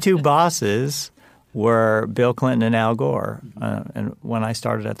first two bosses were Bill Clinton and Al Gore. And when I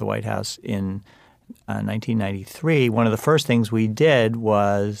started at the White House in 1993, one of the first things we did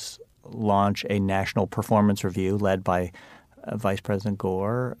was launch a national performance review led by Vice President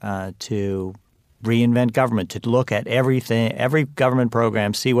Gore to reinvent government, to look at everything, every government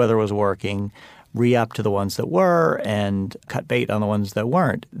program, see whether it was working, re-up to the ones that were, and cut bait on the ones that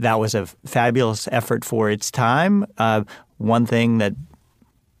weren't. That was a fabulous effort for its time. One thing that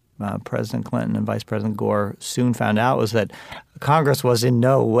President Clinton and Vice President Gore soon found out was that Congress was in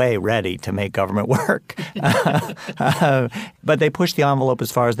no way ready to make government work. But they pushed the envelope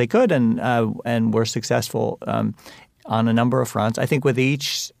as far as they could and were successful on a number of fronts. I think with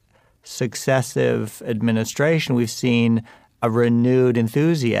each successive administration, we've seen a renewed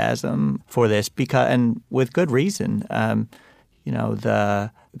enthusiasm for this and with good reason.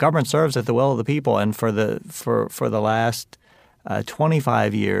 The government serves at the will of the people, and for the last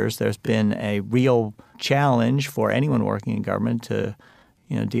 25 years, there's been a real challenge for anyone working in government to,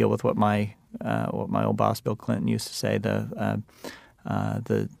 deal with what my old boss Bill Clinton used to say: the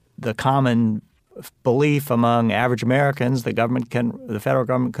common belief among average Americans, the federal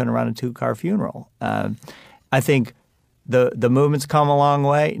government couldn't run a two-car funeral. I think the movement's come a long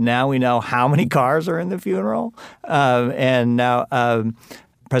way. Now we know how many cars are in the funeral, and now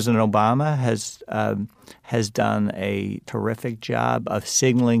President Obama has done a terrific job of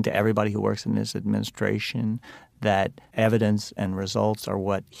signaling to everybody who works in this administration that evidence and results are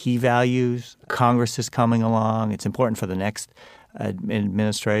what he values. Congress is coming along. It's important for the next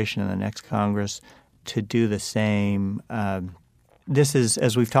administration and the next Congress to do the same. This is,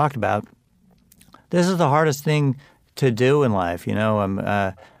 as we've talked about, this is the hardest thing to do in life.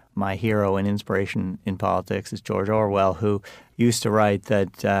 My hero and inspiration in politics is George Orwell, who used to write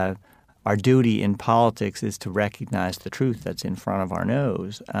that our duty in politics is to recognize the truth that's in front of our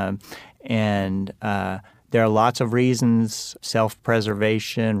nose. And there are lots of reasons,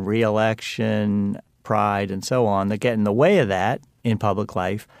 self-preservation, re-election, pride, and so on, that get in the way of that in public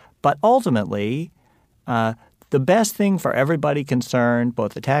life. But ultimately, the best thing for everybody concerned,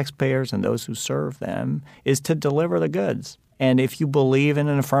 both the taxpayers and those who serve them, is to deliver the goods. And if you believe in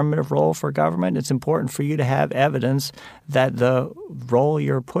an affirmative role for government, it's important for you to have evidence that the role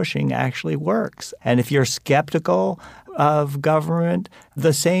you're pushing actually works. And if you're skeptical of government,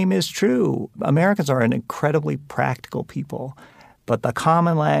 the same is true. Americans are an incredibly practical people, but the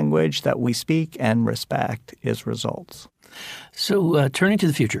common language that we speak and respect is results. So turning to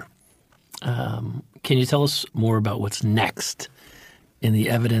the future, can you tell us more about what's next in the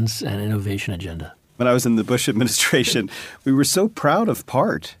evidence and innovation agenda? When I was in the Bush administration, we were so proud of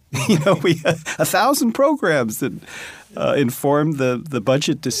PART. We had 1,000 programs that informed the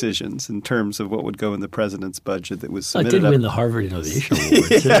budget decisions in terms of what would go in the president's budget that was submitted. It did win the Harvard Innovation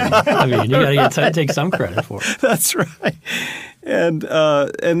Award, too. I mean, you got to take some credit for it. That's right. And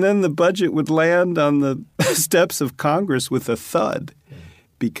then the budget would land on the steps of Congress with a thud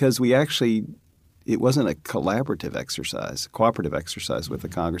because it wasn't a cooperative exercise with the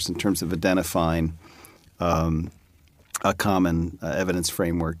Congress in terms of identifying a common evidence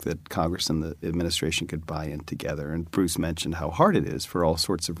framework that Congress and the administration could buy in together. And Bruce mentioned how hard it is for all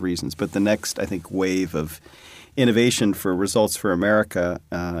sorts of reasons. But the next, I think, wave of innovation for results for America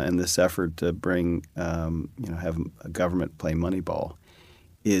and this effort to bring have a government play Moneyball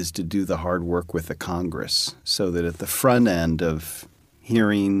is to do the hard work with the Congress so that at the front end of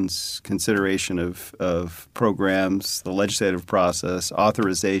hearings, consideration of programs, the legislative process,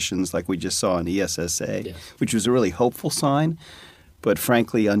 authorizations like we just saw in ESSA, yes, which was a really hopeful sign, but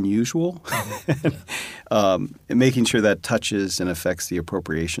frankly unusual, making sure that touches and affects the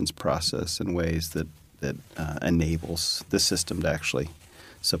appropriations process in ways that enables the system to actually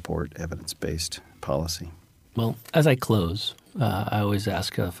support evidence-based policy. Well, as I close, I always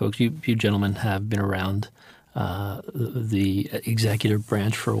ask folks, you gentlemen have been around the executive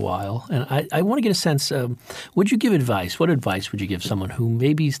branch for a while. And I want to get a sense, would you give advice? What advice would you give someone who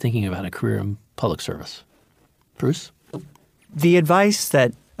maybe is thinking about a career in public service? Bruce? The advice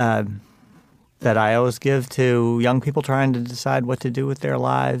that I always give to young people trying to decide what to do with their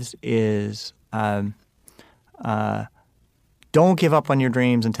lives is don't give up on your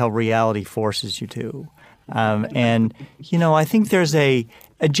dreams until reality forces you to. I think there's a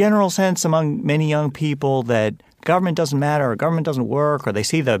a general sense among many young people that government doesn't matter or government doesn't work, or they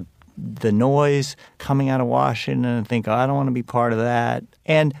see the noise coming out of Washington and think, oh, I don't want to be part of that.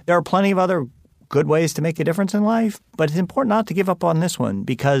 And there are plenty of other good ways to make a difference in life, but it's important not to give up on this one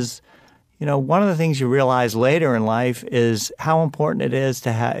because, one of the things you realize later in life is how important it is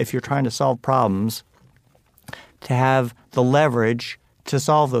to have, if you're trying to solve problems, to have the leverage to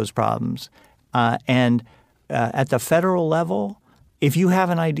solve those problems. And at the federal level, if you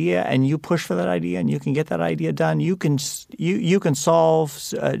have an idea and you push for that idea and you can get that idea done, you can solve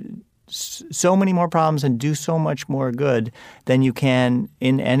so many more problems and do so much more good than you can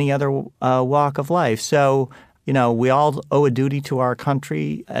in any other walk of life. So, we all owe a duty to our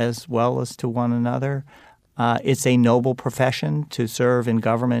country as well as to one another. It's a noble profession to serve in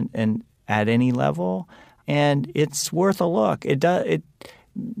government and at any level, and it's worth a look.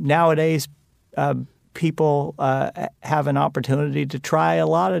 Nowadays, people have an opportunity to try a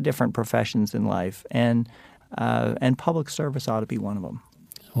lot of different professions in life, and public service ought to be one of them.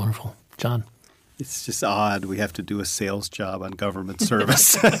 Wonderful. John? It's just odd we have to do a sales job on government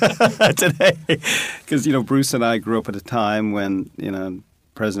service today because, Bruce and I grew up at a time when,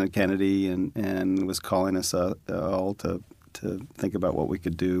 President Kennedy and was calling us all to think about what we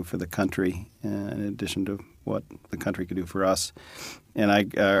could do for the country in addition to what the country could do for us. And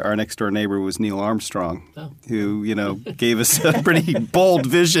our next door neighbor was Neil Armstrong, who, gave us a pretty bold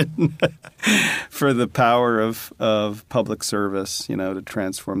vision for the power of public service, to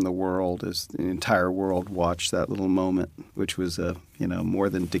transform the world as the entire world watched that little moment, which was a, more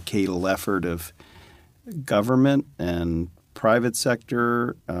than decadal effort of government and private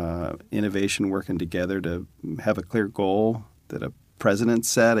sector, innovation working together to have a clear goal that a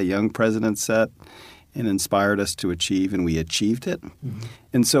young president set, and inspired us to achieve, and we achieved it. Mm-hmm.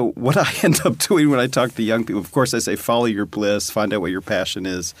 And so what I end up doing when I talk to young people, of course I say follow your bliss, find out what your passion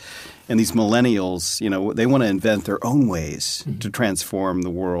is. And these millennials, they want to invent their own ways to transform the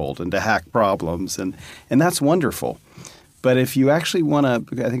world and to hack problems, and that's wonderful. But if you actually want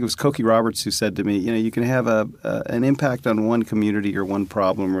to – I think it was Cokie Roberts who said to me, you can have an impact on one community or one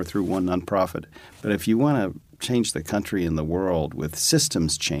problem or through one nonprofit. But if you want to change the country and the world with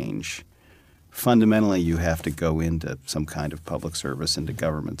systems change – fundamentally, you have to go into some kind of public service, into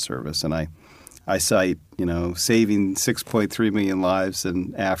government service. And I cite, saving 6.3 million lives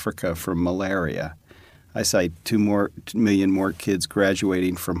in Africa from malaria. I cite 2 million more kids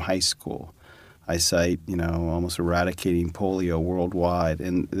graduating from high school. I cite, almost eradicating polio worldwide.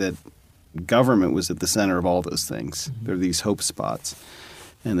 And that government was at the center of all those things. Mm-hmm. There are these hope spots.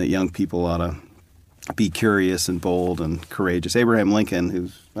 And that young people ought to be curious and bold and courageous. Abraham Lincoln,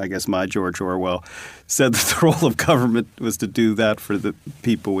 who's, I guess, my George Orwell, said that the role of government was to do that for the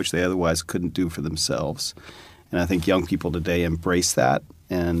people which they otherwise couldn't do for themselves. And I think young people today embrace that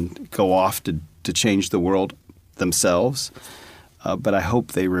and go off to change the world themselves. But I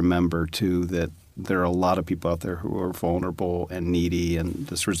hope they remember, too, that there are a lot of people out there who are vulnerable and needy. And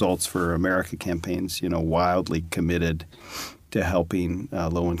this results for America campaigns, wildly committed to helping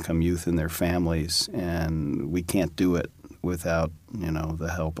low-income youth and their families, and we can't do it without,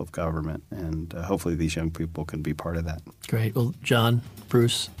 the help of government. And hopefully these young people can be part of that. Great. Well, John,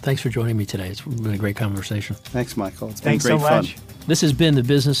 Bruce, thanks for joining me today. It's been a great conversation. Thanks, Michael. It's been great fun. This has been the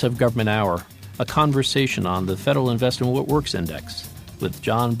Business of Government Hour, a conversation on the Federal Investment What Works Index with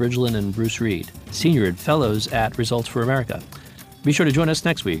John Bridgeland and Bruce Reed, Senior Fellows at Results for America. Be sure to join us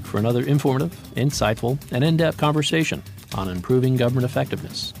next week for another informative, insightful, and in-depth conversation on improving government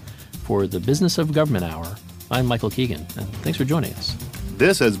effectiveness. For the Business of Government Hour, I'm Michael Keegan, and thanks for joining us.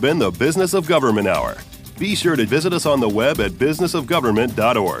 This has been the Business of Government Hour. Be sure to visit us on the web at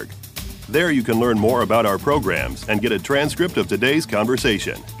businessofgovernment.org. There you can learn more about our programs and get a transcript of today's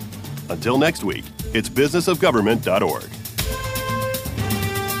conversation. Until next week, it's businessofgovernment.org.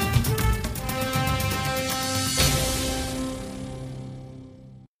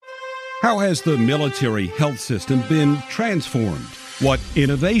 How has the military health system been transformed? What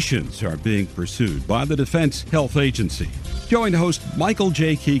innovations are being pursued by the Defense Health Agency? Join host Michael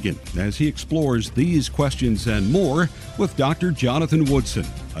J. Keegan as he explores these questions and more with Dr. Jonathan Woodson,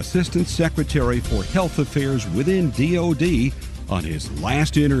 Assistant Secretary for Health Affairs within DOD, on his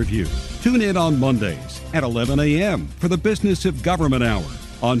last interview. Tune in on Mondays at 11 a.m. for the Business of Government Hour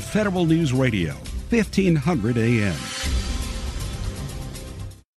on Federal News Radio, 1500 a.m.